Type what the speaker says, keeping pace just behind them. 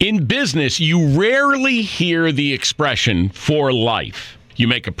In business, you rarely hear the expression for life. You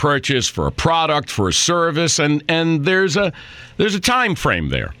make a purchase for a product, for a service, and there's a time frame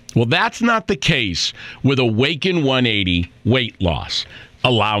there. Well, that's not the case with Awaken 180 weight loss.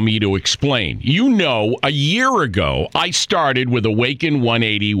 Allow me to explain. You know, a year ago, I started with Awaken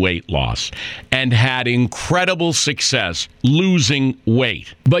 180 weight loss and had incredible success losing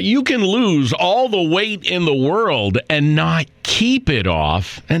weight. But you can lose all the weight in the world and not keep it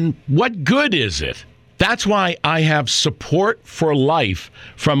off. And what good is it? That's why I have support for life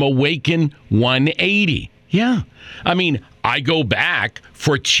from Awaken 180. Yeah. I mean, I go back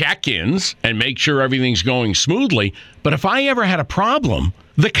for check-ins and make sure everything's going smoothly. But if I ever had a problem,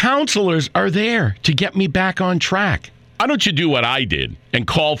 the counselors are there to get me back on track. Why don't you do what I did and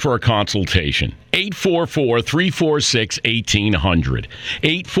call for a consultation? 844-346-1800.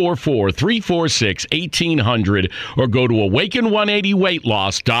 844-346-1800 or go to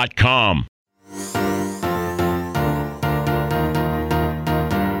awaken180weightloss.com.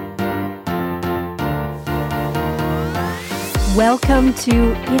 Welcome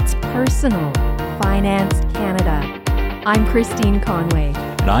to It's Personal, Finance Canada. I'm Christine Conway.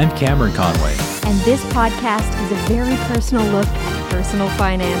 And I'm Cameron Conway. And this podcast is a very personal look at personal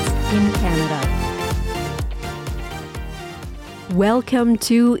finance in Canada. Welcome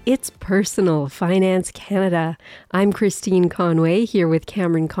to It's Personal, Finance Canada. I'm Christine Conway here with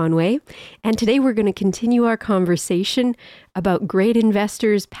Cameron Conway. And today we're going to continue our conversation about great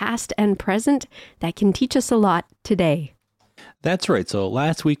investors, past and present, that can teach us a lot today. That's right. So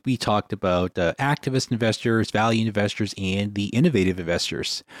last week we talked about activist investors, value investors, and the innovative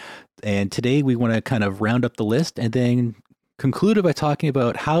investors. And today we want to kind of round up the list and then conclude by talking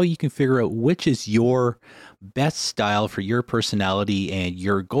about how you can figure out which is your best style for your personality and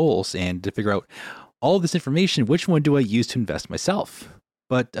your goals, and to figure out all this information, which one do I use to invest myself?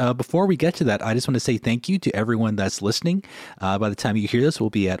 But before we get to that, I just want to say thank you to everyone that's listening. By the time you hear this,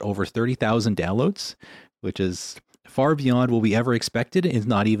 we'll be at over 30,000 downloads, which is far beyond what we ever expected. It's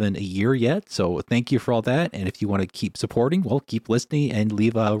not even a year yet. So thank you for all that. And if you want to keep supporting, well, keep listening and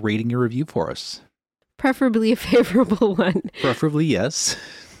leave a rating or review for us. Preferably a favorable one. Preferably, yes.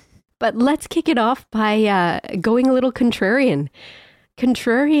 But let's kick it off by going a little contrarian.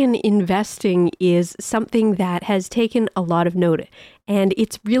 Contrarian investing is something that has taken a lot of note, and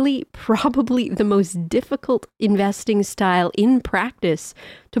it's really probably the most difficult investing style in practice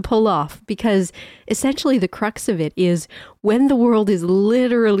to pull off, because essentially the crux of it is when the world is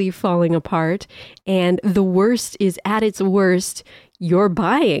literally falling apart and the worst is at its worst, you're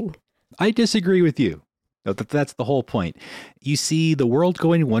buying. I disagree with you. No, that's the whole point. You see the world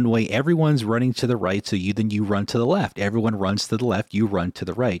going one way, everyone's running to the right, so you run to the left. Everyone runs to the left, you run to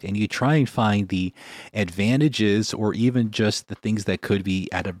the right. And you try and find the advantages or even just the things that could be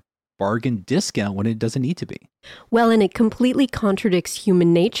at a bargain discount when it doesn't need to be. Well, and it completely contradicts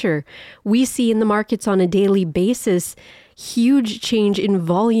human nature. We see in the markets on a daily basis huge change in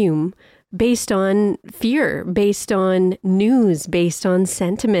volume based on fear, based on news, based on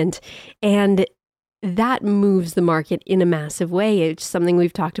sentiment. And that moves the market in a massive way. It's something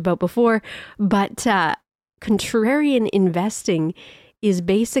we've talked about before, but contrarian investing is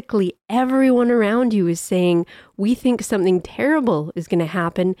basically everyone around you is saying, we think something terrible is going to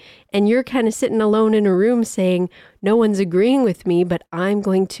happen, and you're kind of sitting alone in a room saying, no one's agreeing with me, but I'm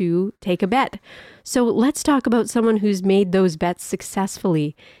going to take a bet. So let's talk about someone who's made those bets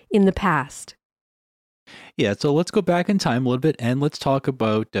successfully in the past. Yeah, so let's go back in time a little bit and let's talk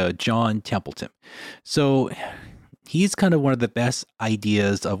about John Templeton. So he's kind of one of the best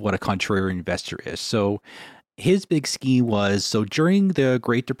ideas of what a contrarian investor is. So his big scheme was, so during the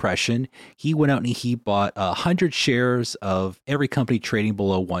Great Depression, he went out and he bought 100 shares of every company trading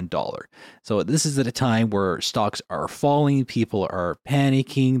below $1. So this is at a time where stocks are falling, people are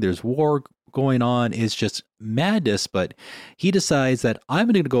panicking, there's war going on, is just madness. But he decides that I'm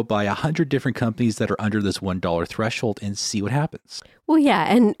going to go buy 100 different companies that are under this $1 threshold and see what happens. Well,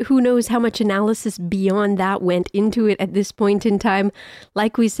 yeah, and who knows how much analysis beyond that went into it at this point in time.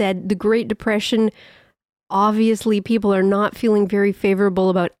 Like we said, the Great Depression, obviously people are not feeling very favorable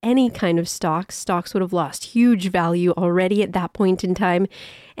about any kind of stocks. Stocks would have lost huge value already at that point in time,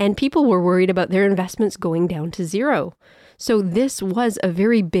 and people were worried about their investments going down to zero. So this was a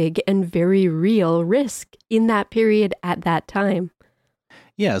very big and very real risk in that period at that time.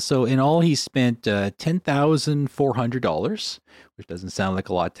 Yeah, so in all, he spent $10,400, which doesn't sound like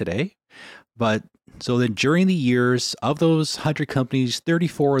a lot today. But so then during the years of those 100 companies,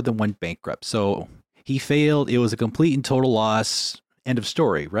 34 of them went bankrupt. So he failed. It was a complete and total loss. End of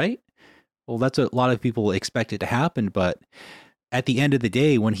story, right? Well, that's what a lot of people expected to happen. But at the end of the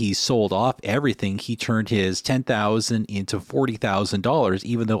day, when he sold off everything, he turned his $10,000 into $40,000,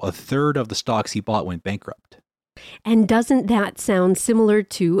 even though a third of the stocks he bought went bankrupt. And doesn't that sound similar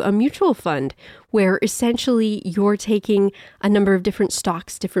to a mutual fund, where essentially you're taking a number of different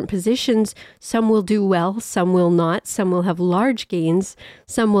stocks, different positions? Some will do well, some will not, some will have large gains,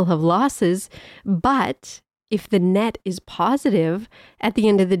 some will have losses. But if the net is positive, at the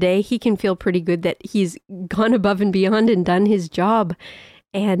end of the day, he can feel pretty good that he's gone above and beyond and done his job.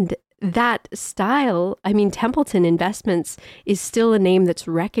 And that style, I mean, Templeton Investments is still a name that's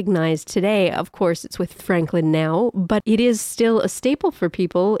recognized today. Of course, it's with Franklin now, but it is still a staple for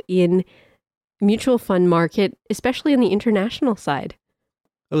people in mutual fund market, especially on the international side.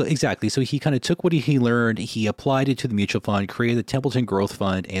 Well, exactly. So he kind of took what he learned, he applied it to the mutual fund, created the Templeton Growth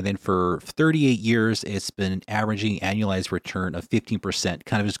Fund, and then for 38 years, it's been averaging annualized return of 15%,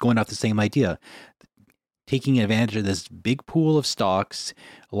 kind of just going off the same idea. Taking advantage of this big pool of stocks.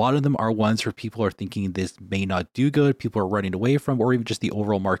 A lot of them are ones where people are thinking this may not do good, people are running away from, or even just the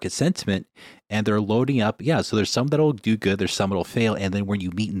overall market sentiment, and they're loading up. Yeah, so there's some that'll do good, there's some that'll fail, and then when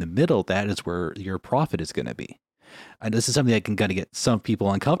you meet in the middle, that is where your profit is going to be. And this is something that can kind of get some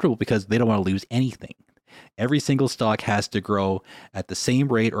people uncomfortable because they don't want to lose anything. Every single stock has to grow at the same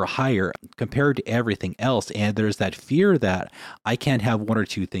rate or higher compared to everything else. And there's that fear that I can't have one or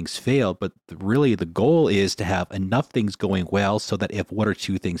two things fail. But really, the goal is to have enough things going well so that if one or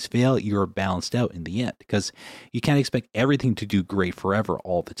two things fail, you're balanced out in the end. Because you can't expect everything to do great forever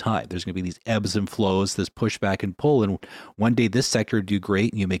all the time. There's going to be these ebbs and flows, this pushback and pull. And one day this sector do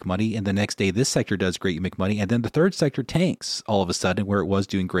great and you make money. And the next day this sector does great, you make money. And then the third sector tanks all of a sudden where it was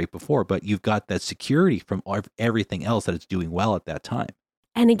doing great before. But you've got that security from everything else that it's doing well at that time.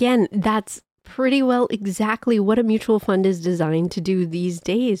 And again, that's pretty well exactly what a mutual fund is designed to do these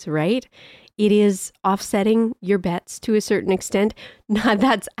days, right? It is offsetting your bets to a certain extent.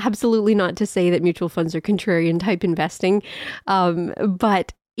 That's absolutely not to say that mutual funds are contrarian type investing,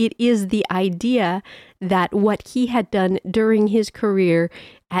 but it is the idea that what he had done during his career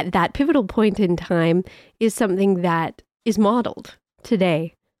at that pivotal point in time is something that is modeled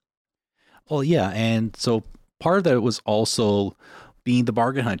today. Well, yeah. And so part of that was also being the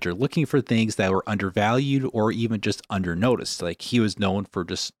bargain hunter, looking for things that were undervalued or even just undernoticed. Like he was known for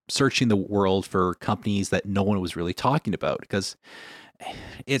just searching the world for companies that no one was really talking about, because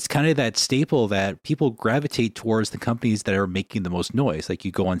it's kind of that staple that people gravitate towards the companies that are making the most noise. Like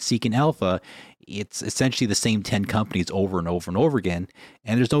you go on Seeking Alpha, it's essentially the same 10 companies over and over and over again,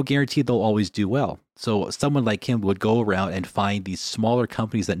 and there's no guarantee they'll always do well. So someone like him would go around and find these smaller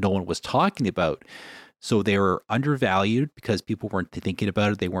companies that no one was talking about. So they were undervalued because people weren't thinking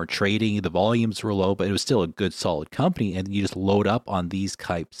about it. They weren't trading. The volumes were low, but it was still a good, solid company. And you just load up on these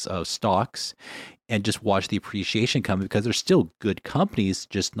types of stocks and just watch the appreciation come, because they're still good companies,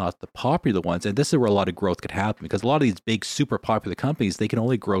 just not the popular ones. And this is where a lot of growth could happen, because a lot of these big, super popular companies, they can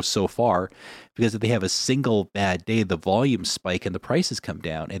only grow so far, because if they have a single bad day, the volumes spike and the prices come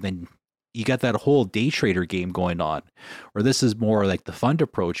down. And then you got that whole day trader game going on, or this is more like the fund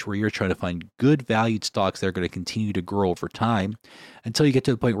approach where you're trying to find good valued stocks that are going to continue to grow over time until you get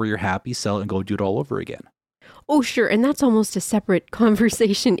to the point where you're happy, sell it, and go do it all over again. Oh, sure. And that's almost a separate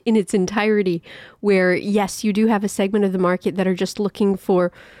conversation in its entirety, where, yes, you do have a segment of the market that are just looking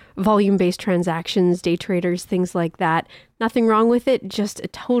for volume-based transactions, day traders, things like that. Nothing wrong with it, just a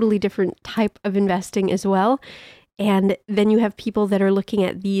totally different type of investing as well. And then you have people that are looking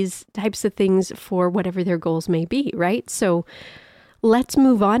at these types of things for whatever their goals may be, right? So let's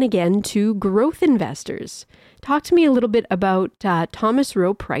move on again to growth investors. Talk to me a little bit about Thomas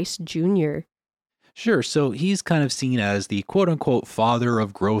Rowe Price Jr. Sure. So he's kind of seen as the quote unquote father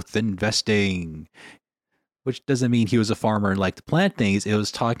of growth investing, which doesn't mean he was a farmer and liked to plant things. It was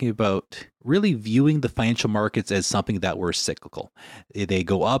talking about really viewing the financial markets as something that were cyclical. They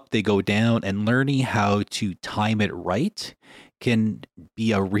go up, they go down, and learning how to time it right can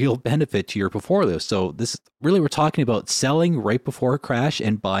be a real benefit to your portfolio. So this really, we're talking about selling right before a crash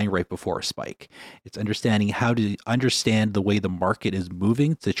and buying right before a spike. It's understanding how to understand the way the market is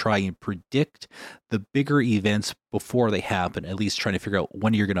moving to try and predict the bigger events before they happen, at least trying to figure out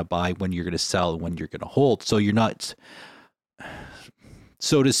when you're going to buy, when you're going to sell, and when you're going to hold. So you're not,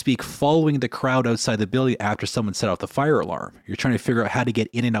 so to speak, following the crowd outside the building after someone set off the fire alarm. You're trying to figure out how to get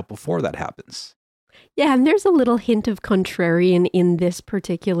in and out before that happens. Yeah, and there's a little hint of contrarian in this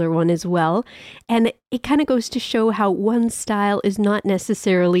particular one as well. And it kind of goes to show how one style is not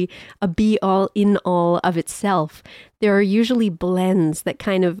necessarily a be-all, in-all of itself. There are usually blends that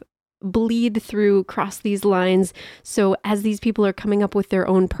kind of bleed through, cross these lines. So as these people are coming up with their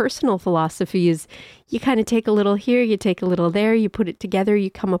own personal philosophies, you kind of take a little here, you take a little there, you put it together, you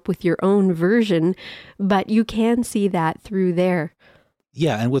come up with your own version, but you can see that through there.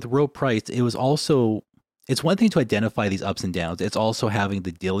 Yeah, and with Roe Price, it's one thing to identify these ups and downs. It's also having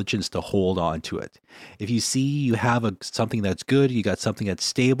the diligence to hold on to it. If you see you have something that's good, you got something that's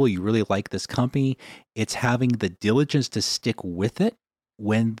stable, you really like this company, it's having the diligence to stick with it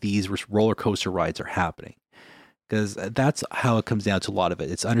when these roller coaster rides are happening. Because that's how it comes down to a lot of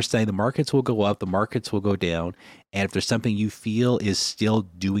it. It's understanding the markets will go up, the markets will go down. And if there's something you feel is still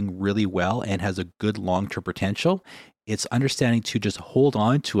doing really well and has a good long-term potential, it's understanding to just hold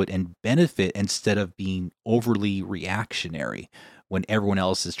on to it and benefit instead of being overly reactionary when everyone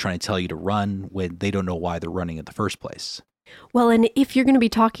else is trying to tell you to run when they don't know why they're running in the first place. Well, and if you're going to be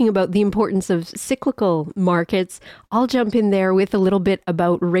talking about the importance of cyclical markets, I'll jump in there with a little bit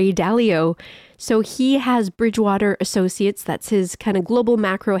about Ray Dalio. So he has Bridgewater Associates, that's his kind of global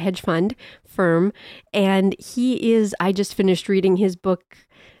macro hedge fund firm. And I just finished reading his book.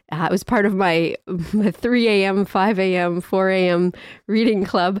 It was part of my 3 a.m., 5 a.m., 4 a.m. reading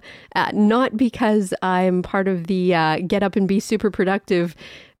club, not because I'm part of the get up and be super productive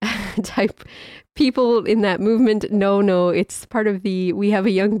type people in that movement. No, it's part of we have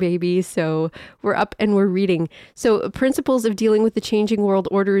a young baby, so we're up and we're reading. So Principles of Dealing with the Changing World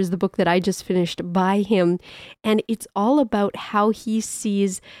Order is the book that I just finished by him. And it's all about how he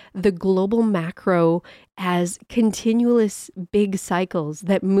sees the global macro as continuous big cycles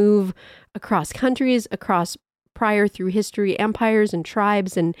that move across countries, across prior through history, empires and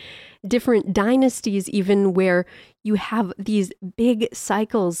tribes and different dynasties, even where you have these big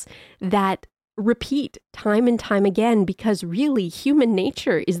cycles that repeat time and time again, because really human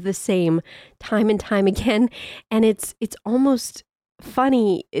nature is the same time and time again. And it's almost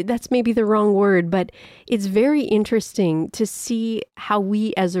funny, that's maybe the wrong word, but it's very interesting to see how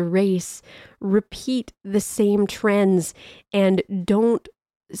we as a race repeat the same trends and don't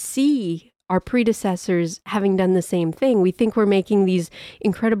see our predecessors having done the same thing. We think we're making these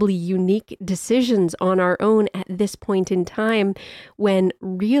incredibly unique decisions on our own at this point in time, when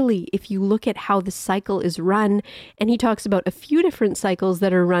really, if you look at how the cycle is run, and he talks about a few different cycles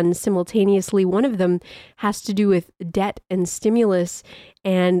that are run simultaneously. One of them has to do with debt and stimulus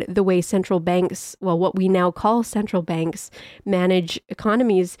and the way central banks, well, what we now call central banks, manage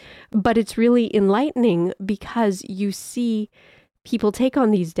economies. But it's really enlightening because you see people take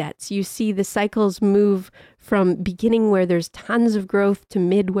on these debts. You see the cycles move from beginning where there's tons of growth to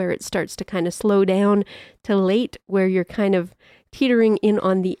mid where it starts to kind of slow down to late where you're kind of teetering in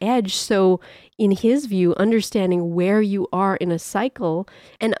on the edge. So in his view, understanding where you are in a cycle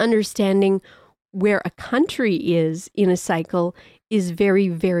and understanding where a country is in a cycle is very,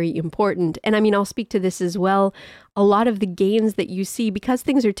 very important. And I mean, I'll speak to this as well. A lot of the gains that you see, because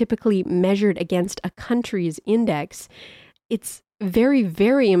things are typically measured against a country's index, it's very,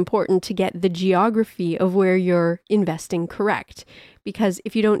 very important to get the geography of where you're investing correct. Because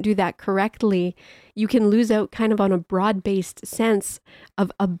if you don't do that correctly, you can lose out kind of on a broad-based sense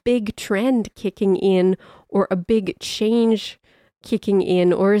of a big trend kicking in or a big change kicking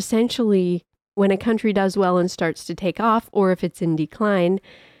in, or essentially when a country does well and starts to take off, or if it's in decline,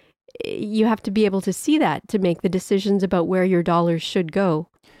 you have to be able to see that to make the decisions about where your dollars should go.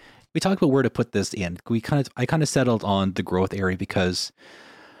 We talked about where to put this in. I kind of settled on the growth area because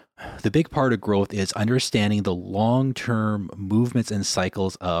the big part of growth is understanding the long-term movements and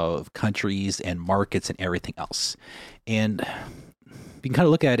cycles of countries and markets and everything else. And you can kind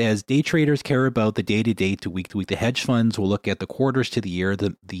of look at it as day traders care about the day-to-day to week-to-week. The hedge funds will look at the quarters to the year.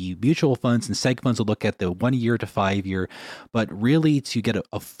 The mutual funds and seg funds will look at the 1 year to 5 year. But really, to get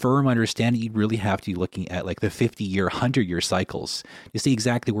a firm understanding, you really have to be looking at like the 50-year, 100-year cycles to see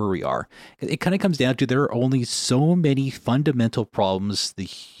exactly where we are. It kind of comes down to there are only so many fundamental problems the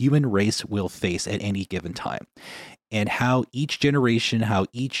human race will face at any given time. And how each generation, how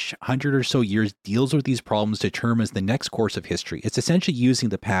each 100 or so years deals with these problems determines the next course of history. It's essentially using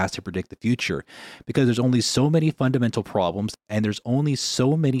the past to predict the future because there's only so many fundamental problems and there's only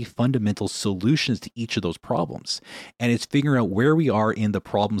so many fundamental solutions to each of those problems. And it's figuring out where we are in the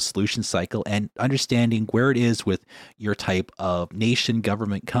problem solution cycle and understanding where it is with your type of nation,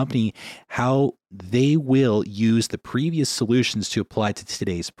 government, company, how they will use the previous solutions to apply to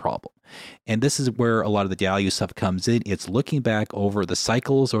today's problem. And this is where a lot of the Dalio stuff comes in. It's looking back over the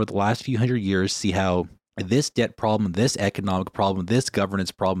cycles over the last few hundred years, see how this debt problem, this economic problem, this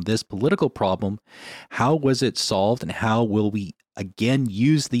governance problem, this political problem, how was it solved and how will we again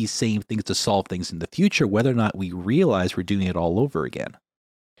use these same things to solve things in the future, whether or not we realize we're doing it all over again.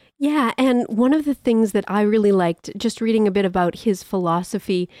 Yeah, and one of the things that I really liked, just reading a bit about his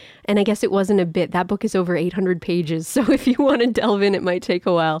philosophy, and I guess it wasn't a bit, that book is over 800 pages, so if you want to delve in, it might take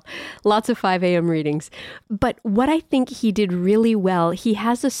a while. Lots of 5 a.m. readings. But what I think he did really well, he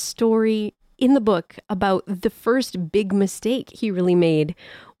has a story in the book about the first big mistake he really made,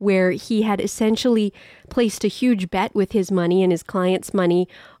 where he had essentially placed a huge bet with his money and his clients' money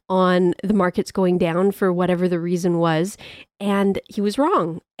on the markets going down for whatever the reason was, and he was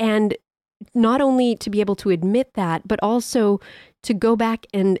wrong. And not only to be able to admit that, but also to go back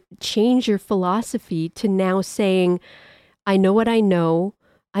and change your philosophy to now saying, I know what I know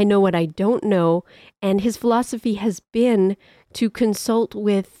what I don't know. And his philosophy has been to consult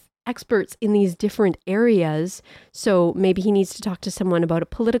with experts in these different areas. So maybe he needs to talk to someone about a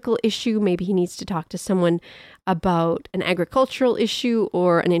political issue. Maybe he needs to talk to someone about an agricultural issue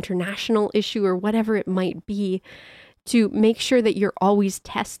or an international issue or whatever it might be, to make sure that you're always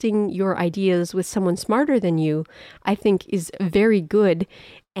testing your ideas with someone smarter than you, I think is very good.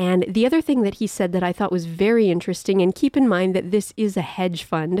 And the other thing that he said that I thought was very interesting, and keep in mind that this is a hedge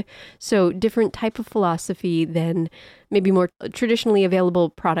fund, so different type of philosophy than maybe more traditionally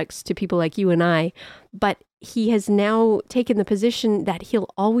available products to people like you and I, but he has now taken the position that he'll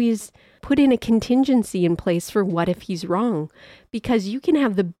always put in a contingency in place for what if he's wrong. Because you can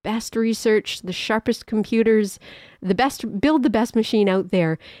have the best research, the sharpest computers, build the best machine out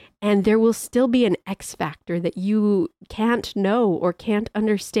there, and there will still be an X factor that you can't know or can't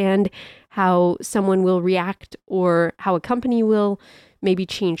understand how someone will react or how a company will maybe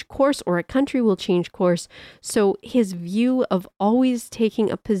change course or a country will change course. So his view of always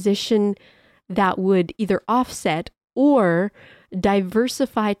taking a position that would either offset or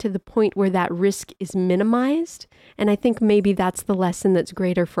diversify to the point where that risk is minimized. And I think maybe that's the lesson that's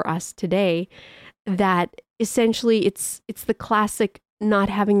greater for us today, that essentially it's the classic not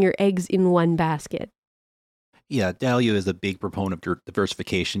having your eggs in one basket. Yeah, Dalio is a big proponent of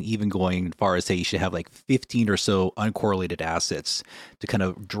diversification, even going as far as say you should have like 15 or so uncorrelated assets to kind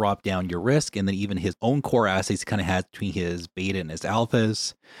of drop down your risk. And then even his own core assets kind of has between his beta and his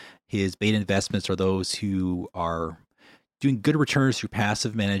alphas. His beta investments are those who are doing good returns through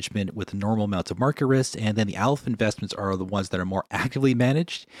passive management with normal amounts of market risk. And then the alpha investments are the ones that are more actively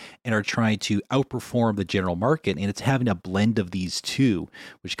managed and are trying to outperform the general market. And it's having a blend of these two,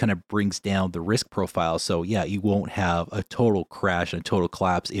 which kind of brings down the risk profile. So yeah, you won't have a total crash and a total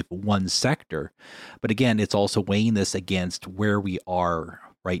collapse if one sector. But again, it's also weighing this against where we are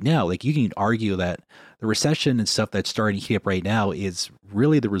right now. Like you can argue that the recession and stuff that's starting to heat up right now is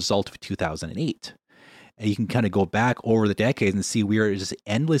really the result of 2008. And you can kind of go back over the decades and see we are just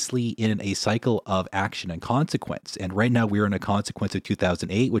endlessly in a cycle of action and consequence. And right now we're in a consequence of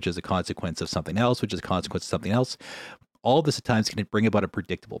 2008, which is a consequence of something else, which is a consequence of something else. All this at times can bring about a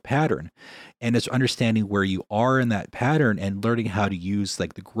predictable pattern. And it's understanding where you are in that pattern and learning how to use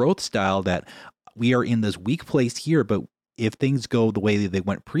like the growth style that we are in this weak place here, but if things go the way that they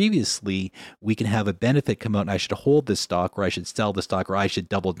went previously, we can have a benefit come out and I should hold this stock or I should sell the stock or I should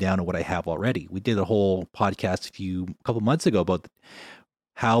double down on what I have already. We did a whole podcast a couple months ago about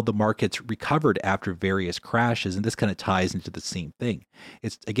how the markets recovered after various crashes. And this kind of ties into the same thing.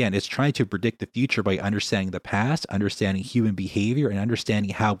 It's trying to predict the future by understanding the past, understanding human behavior, and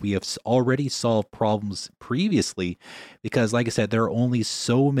understanding how we have already solved problems previously. Because like I said, there are only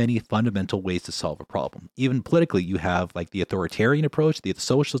so many fundamental ways to solve a problem. Even politically, you have like the authoritarian approach, the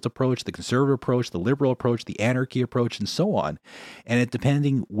socialist approach, the conservative approach, the liberal approach, the anarchy approach, and so on. And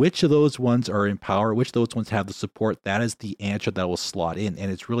depending which of those ones are in power, which of those ones have the support, that is the answer that will slot in.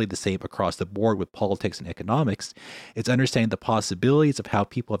 And it's really the same across the board with politics and economics. It's understanding the possibilities of how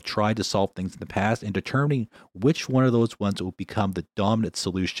people have tried to solve things in the past and determining which one of those ones will become the dominant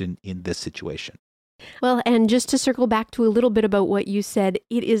solution in this situation. Well, and just to circle back to a little bit about what you said,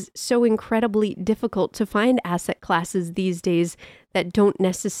 it is so incredibly difficult to find asset classes these days that don't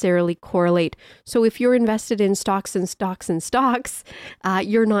necessarily correlate. So if you're invested in stocks,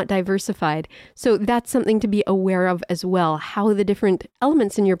 you're not diversified. So that's something to be aware of as well, how the different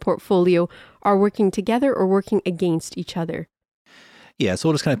elements in your portfolio are working together or working against each other. Yeah, so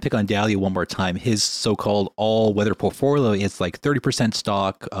we'll just kind of pick on Dalio one more time. His so-called all-weather portfolio is like 30%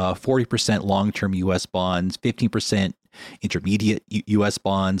 stock, 40% long-term U.S. bonds, 15% intermediate U.S.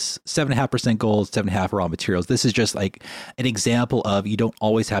 bonds, 7.5% gold, 7.5% raw materials. This is just like an example of you don't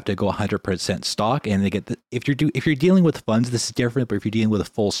always have to go 100% stock. And if you're dealing with funds, this is different. But if you're dealing with a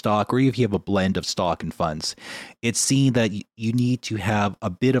full stock, or if you have a blend of stock and funds, it's seen that you need to have a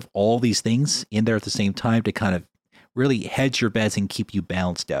bit of all these things in there at the same time to kind of really hedge your bets and keep you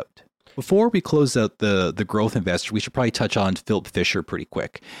balanced out. Before we close out the growth investor, we should probably touch on Philip Fisher pretty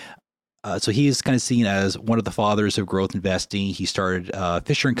quick. So he is kind of seen as one of the fathers of growth investing. He started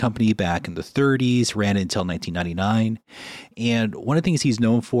Fisher and Company back in the 30s, ran it until 1999. And one of the things he's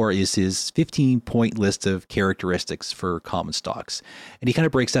known for is his 15-point list of characteristics for common stocks. And he kind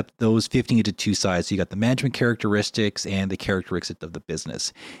of breaks up those 15 into two sides. So you got the management characteristics and the characteristics of the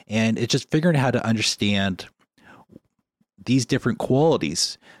business. And it's just figuring out how to understand these different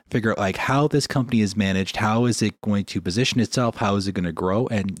qualities, figure out like how this company is managed, how is it going to position itself, how is it going to grow,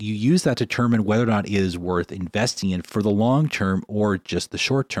 and you use that to determine whether or not it is worth investing in for the long term or just the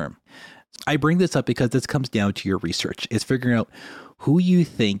short term. I bring this up because this comes down to your research. It's figuring out who you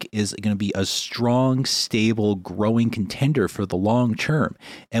think is going to be a strong, stable, growing contender for the long term.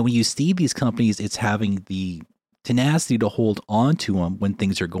 And when you see these companies, it's having the tenacity to hold on to them when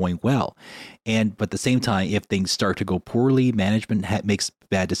things are going well. But at the same time, if things start to go poorly, management makes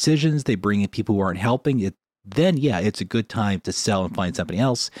bad decisions, they bring in people who aren't helping it, then yeah, it's a good time to sell and find something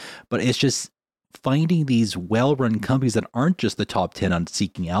else. But it's just finding these well-run companies that aren't just the top 10 on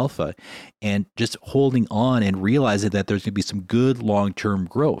Seeking Alpha and just holding on and realizing that there's going to be some good long-term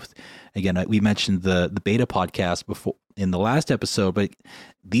growth. Again, we mentioned the Beta podcast before in the last episode, but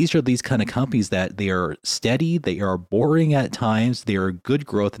these are these kind of companies that they are steady, they are boring at times, they are good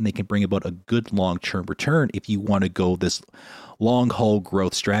growth, and they can bring about a good long-term return if you want to go this long-haul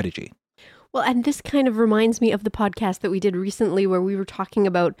growth strategy. Well, and this kind of reminds me of the podcast that we did recently where we were talking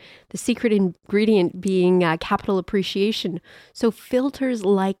about the secret ingredient being capital appreciation. So filters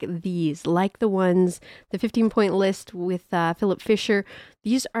like these, like the ones, the 15-point list with Philip Fisher,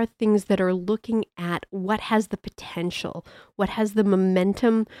 these are things that are looking at what has the potential, what has the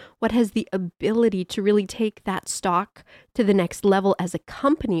momentum, what has the ability to really take that stock to the next level as a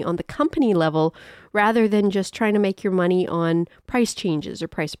company, on the company level, rather than just trying to make your money on price changes or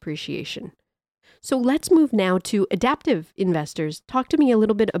price appreciation. So let's move now to adaptive investors. Talk to me a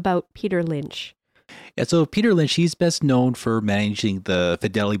little bit about Peter Lynch. Yeah, so Peter Lynch, he's best known for managing the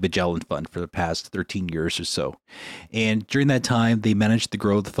Fidelity Magellan Fund for the past 13 years or so. And during that time, they managed to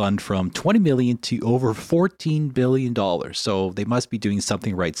grow the fund from $20 million to over $14 billion. So they must be doing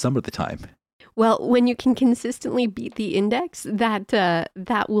something right some of the time. Well, when you can consistently beat the index,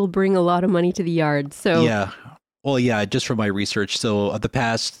 that will bring a lot of money to the yard. So yeah. Well, yeah, just from my research. So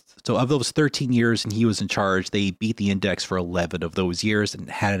of those 13 years and he was in charge, they beat the index for 11 of those years and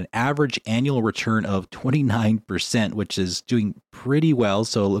had an average annual return of 29%, which is doing pretty well.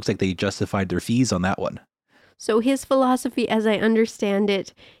 So it looks like they justified their fees on that one. So his philosophy, as I understand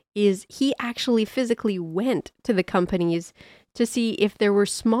it, is he actually physically went to the companies to see if there were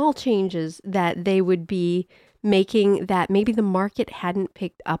small changes that they would be making that maybe the market hadn't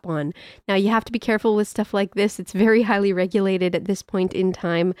picked up on. Now, you have to be careful with stuff like this. It's very highly regulated at this point in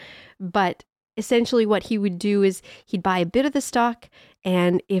time. But essentially what he would do is he'd buy a bit of the stock,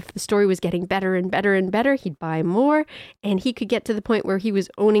 and if the story was getting better and better and better, he'd buy more. And he could get to the point where he was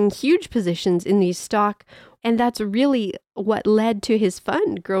owning huge positions in these stock. And that's really what led to his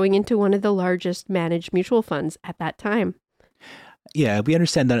fund growing into one of the largest managed mutual funds at that time. Yeah, we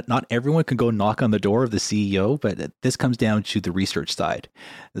understand that not everyone can go knock on the door of the CEO, but this comes down to the research side.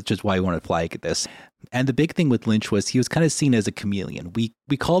 That's just why I want to flag this. And the big thing with Lynch was he was kind of seen as a chameleon.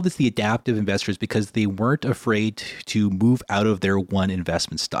 We call this the adaptive investors because they weren't afraid to move out of their one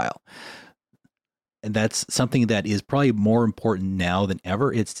investment style. And that's something that is probably more important now than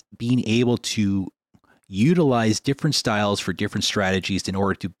ever. It's being able to utilize different styles for different strategies in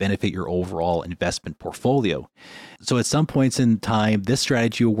order to benefit your overall investment portfolio. So at some points in time, this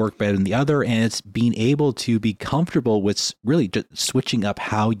strategy will work better than the other, and it's being able to be comfortable with really just switching up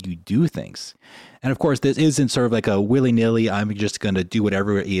how you do things. And of course, this isn't sort of like a willy-nilly, I'm just going to do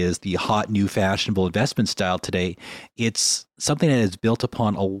whatever is the hot new fashionable investment style today. It's something that is built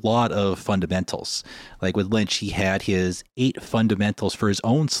upon a lot of fundamentals. Like with Lynch, he had his 8 fundamentals for his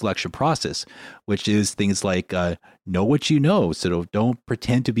own selection process, which is things like know what you know. So don't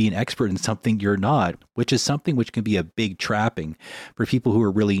pretend to be an expert in something you're not, which is something which can be a big trapping for people who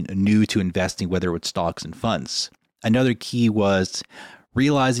are really new to investing, whether it's stocks and funds. Another key was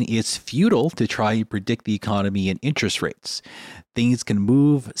realizing it's futile to try and predict the economy and interest rates. Things can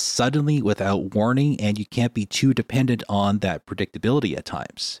move suddenly without warning, and you can't be too dependent on that predictability at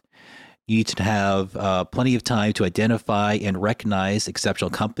times. You need to have plenty of time to identify and recognize exceptional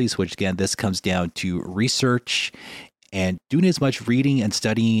companies, which again, this comes down to research and doing as much reading and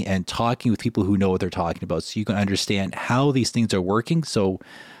studying and talking with people who know what they're talking about so you can understand how these things are working. So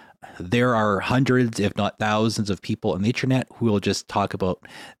there are hundreds, if not thousands, of people on the internet who will just talk about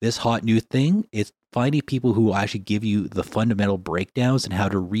this hot new thing. It's finding people who will actually give you the fundamental breakdowns and how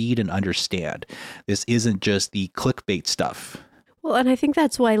to read and understand. This isn't just the clickbait stuff. Well, and I think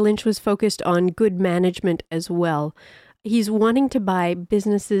that's why Lynch was focused on good management as well. He's wanting to buy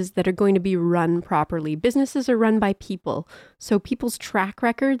businesses that are going to be run properly. Businesses are run by people. So people's track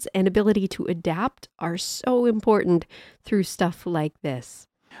records and ability to adapt are so important through stuff like this.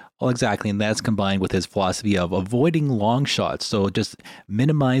 Well, exactly. And that's combined with his philosophy of avoiding long shots. So just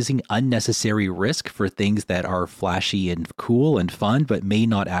minimizing unnecessary risk for things that are flashy and cool and fun, but may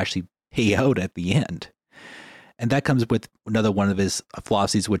not actually pay out at the end. And that comes with another one of his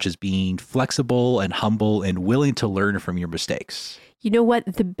philosophies, which is being flexible and humble and willing to learn from your mistakes. You know what?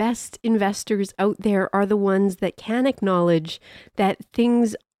 The best investors out there are the ones that can acknowledge that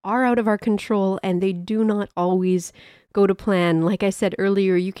things are out of our control and they do not always go to plan. Like I said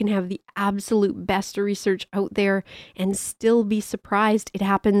earlier, you can have the absolute best research out there and still be surprised. It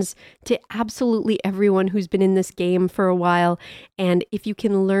happens to absolutely everyone who's been in this game for a while. And if you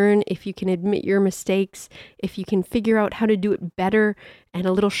can learn, if you can admit your mistakes, if you can figure out how to do it better and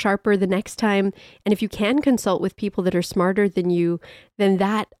a little sharper the next time, and if you can consult with people that are smarter than you, then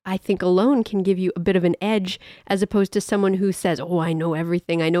that, I think, alone can give you a bit of an edge, as opposed to someone who says, oh, I know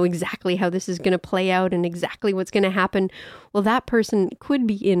everything. I know exactly how this is going to play out and exactly what's going to happen. Well, that person could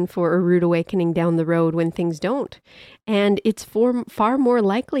be in for a rude awakening down the road when things don't. And it's far more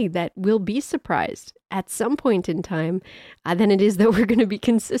likely that we'll be surprised at some point in time than it is that we're going to be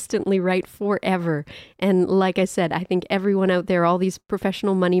consistently right forever. And like I said, I think everyone out there, all these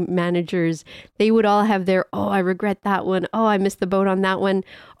professional money managers, they would all have their, oh, I regret that one. Oh, I missed the boat on that one.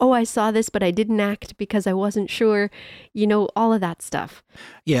 Oh, I saw this, but I didn't act because I wasn't sure. You know, all of that stuff.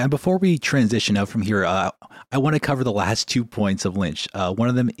 Yeah, and before we transition out from here, I want to cover the last 2 points of Lynch. One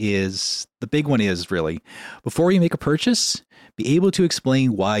of them is, the big one is really, before you make a purchase, be able to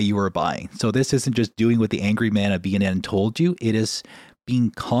explain why you are buying. So this isn't just doing what the angry man of BNN told you. It is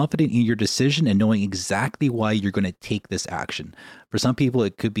being confident in your decision and knowing exactly why you're going to take this action. For some people,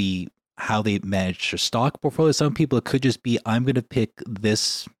 it could be how they manage their stock portfolio. Some people, it could just be, I'm going to pick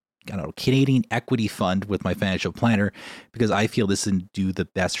this, I don't know, Canadian equity fund with my financial planner because I feel this will do the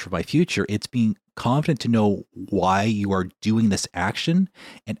best for my future. It's being confident to know why you are doing this action,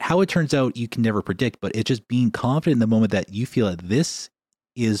 and how it turns out you can never predict, but it's just being confident in the moment that you feel that this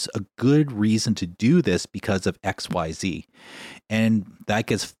is a good reason to do this because of X, Y, Z. And that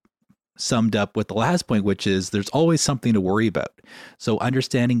gets summed up with the last point, which is there's always something to worry about. So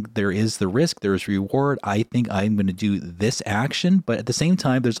understanding there is the risk, there is reward. I think I'm going to do this action, but at the same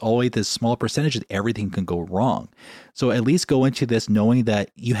time, there's always this small percentage that everything can go wrong. So at least go into this knowing that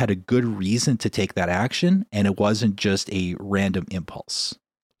you had a good reason to take that action and it wasn't just a random impulse.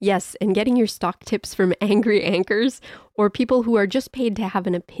 Yes, and getting your stock tips from angry anchors or people who are just paid to have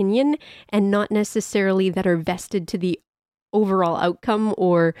an opinion and not necessarily that are vested to the overall outcome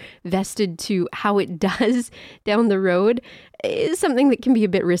or vested to how it does down the road is something that can be a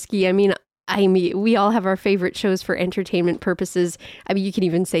bit risky. I mean, we all have our favorite shows for entertainment purposes. I mean, you can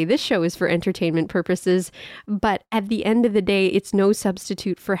even say this show is for entertainment purposes, but at the end of the day, it's no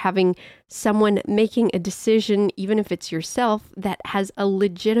substitute for having someone making a decision, even if it's yourself, that has a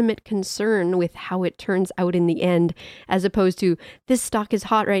legitimate concern with how it turns out in the end, as opposed to this stock is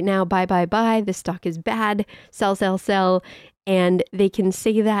hot right now, buy, buy, buy. This stock is bad, sell, sell, sell. And they can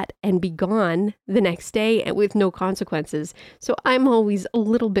say that and be gone the next day with no consequences. So I'm always a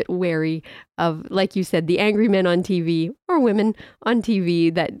little bit wary of, like you said, the angry men on TV or women on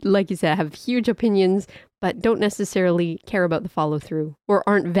TV that, like you said, have huge opinions, but don't necessarily care about the follow through or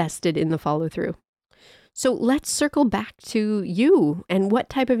aren't vested in the follow through. So let's circle back to you and what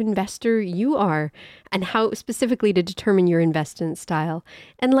type of investor you are and how specifically to determine your investment style.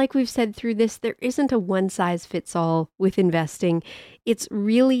 And like we've said through this, there isn't a one size fits all with investing. It's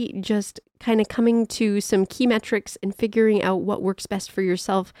really just kind of coming to some key metrics and figuring out what works best for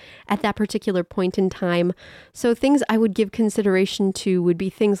yourself at that particular point in time. So things I would give consideration to would be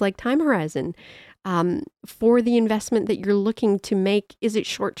things like time horizon. For the investment that you're looking to make, is it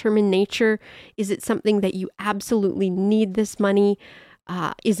short-term in nature? Is it something that you absolutely need this money?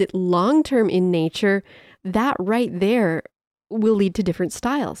 Is it long-term in nature? That right there will lead to different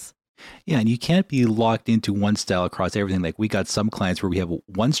styles. Yeah, and you can't be locked into one style across everything. Like we got some clients where we have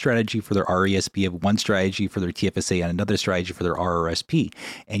one strategy for their RESP, have one strategy for their TFSA, and another strategy for their RRSP.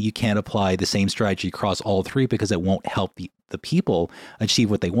 And you can't apply the same strategy across all three because it won't help the people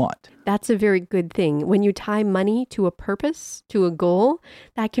achieve what they want. That's a very good thing. When you tie money to a purpose, to a goal,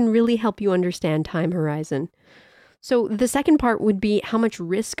 that can really help you understand time horizon. So the second part would be, how much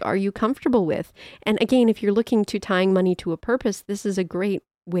risk are you comfortable with? And again, if you're looking to tying money to a purpose, this is a great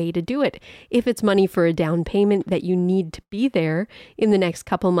way to do it. If it's money for a down payment that you need to be there in the next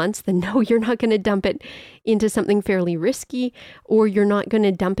couple months, then no, you're not going to dump it into something fairly risky, or you're not going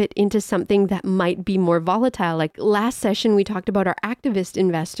to dump it into something that might be more volatile. Like last session, we talked about our activist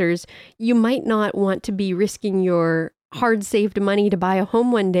investors. You might not want to be risking your hard saved money to buy a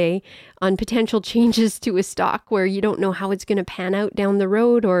home one day on potential changes to a stock where you don't know how it's going to pan out down the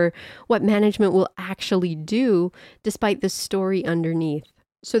road or what management will actually do despite the story underneath.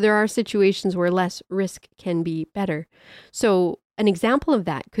 So there are situations where less risk can be better. So an example of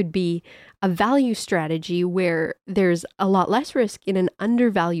that could be a value strategy where there's a lot less risk in an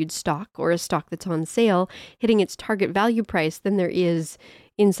undervalued stock or a stock that's on sale hitting its target value price than there is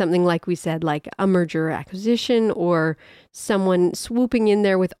in something like we said, like a merger or acquisition, or someone swooping in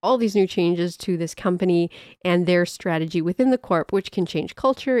there with all these new changes to this company and their strategy within the corp, which can change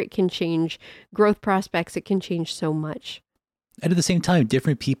culture, it can change growth prospects, it can change so much. And at the same time,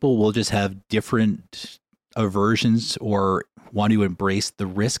 different people will just have different aversions or want to embrace the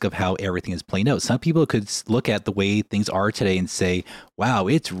risk of how everything is playing out. Some people could look at the way things are today and say, wow,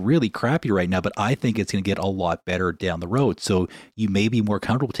 it's really crappy right now, but I think it's going to get a lot better down the road. So you may be more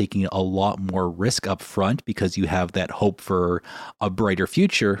comfortable taking a lot more risk up front because you have that hope for a brighter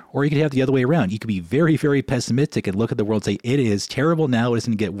future. Or you could have the other way around. You could be very, very pessimistic and look at the world and say, it is terrible now. It's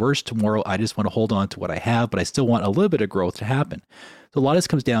going to get worse tomorrow. I just want to hold on to what I have, but I still want a little bit of growth to happen. So a lot of this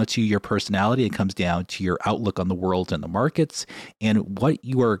comes down to your personality. It comes down to your outlook on the world and the markets and what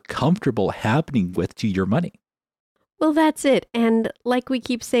you are comfortable happening with to your money. Well, that's it. And like we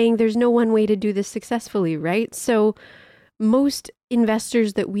keep saying, there's no one way to do this successfully, right? So most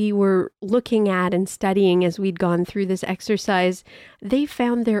investors that we were looking at and studying as we'd gone through this exercise, they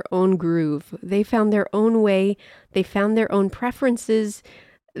found their own groove. They found their own way. They found their own preferences.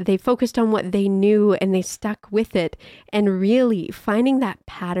 They focused on what they knew and they stuck with it. And really finding that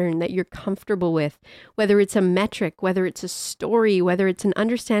pattern that you're comfortable with, whether it's a metric, whether it's a story, whether it's an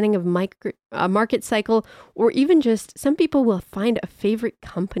understanding of a market cycle, or even just some people will find a favorite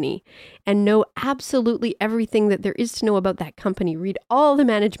company and know absolutely everything that there is to know about that company, read all the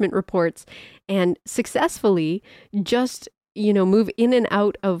management reports, and successfully just move in and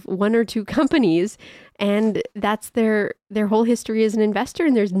out of one or two companies, and that's their whole history as an investor,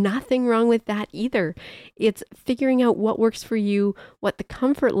 and there's nothing wrong with that either. It's figuring out what works for you, what the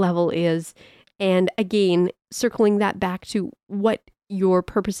comfort level is, and again, circling that back to what your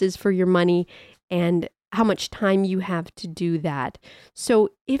purpose is for your money and how much time you have to do that. So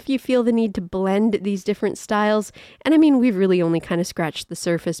if you feel the need to blend these different styles, and I mean, we've really only kind of scratched the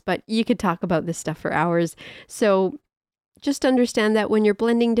surface, but you could talk about this stuff for hours. So just understand that when you're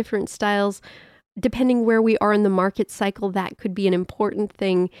blending different styles, depending where we are in the market cycle, that could be an important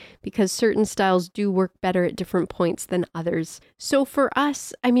thing because certain styles do work better at different points than others. So for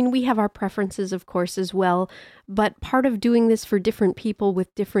us, I mean, we have our preferences, of course, as well. But part of doing this for different people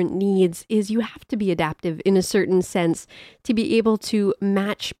with different needs is you have to be adaptive in a certain sense to be able to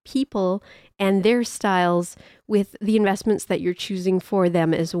match people and their styles with the investments that you're choosing for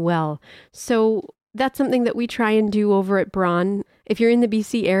them as well. So that's something that we try and do over at Braun. If you're in the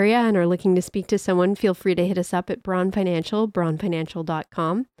BC area and are looking to speak to someone, feel free to hit us up at Braun Financial,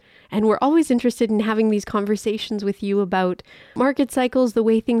 braunfinancial.com. And we're always interested in having these conversations with you about market cycles, the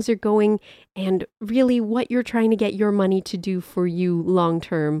way things are going, and really what you're trying to get your money to do for you long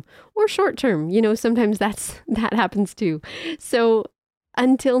term or short term. Sometimes that happens too. So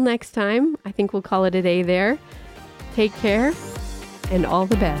until next time, I think we'll call it a day there. Take care and all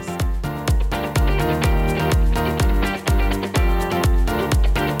the best.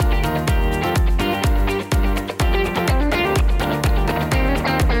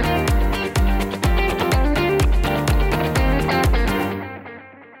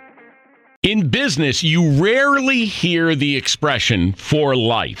 In business, you rarely hear the expression for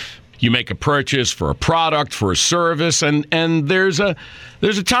life. You make a purchase for a product, for a service, and there's a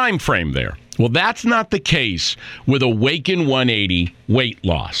time frame there. Well, that's not the case with Awaken 180 weight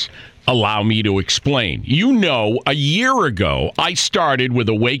loss. Allow me to explain. A year ago, I started with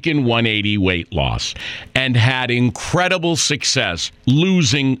Awaken 180 weight loss and had incredible success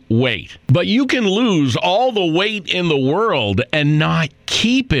losing weight. But you can lose all the weight in the world and not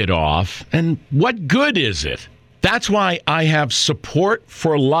keep it off. And what good is it? That's why I have support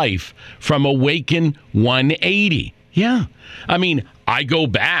for life from Awaken 180. Yeah. I mean, I go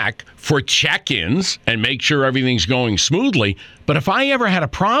back for check-ins and make sure everything's going smoothly. But if I ever had a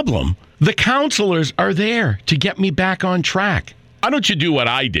problem, the counselors are there to get me back on track. Why don't you do what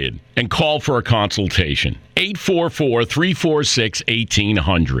I did and call for a consultation?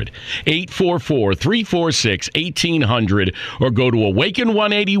 844-346-1800. 844-346-1800 or go to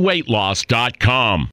awaken180weightloss.com.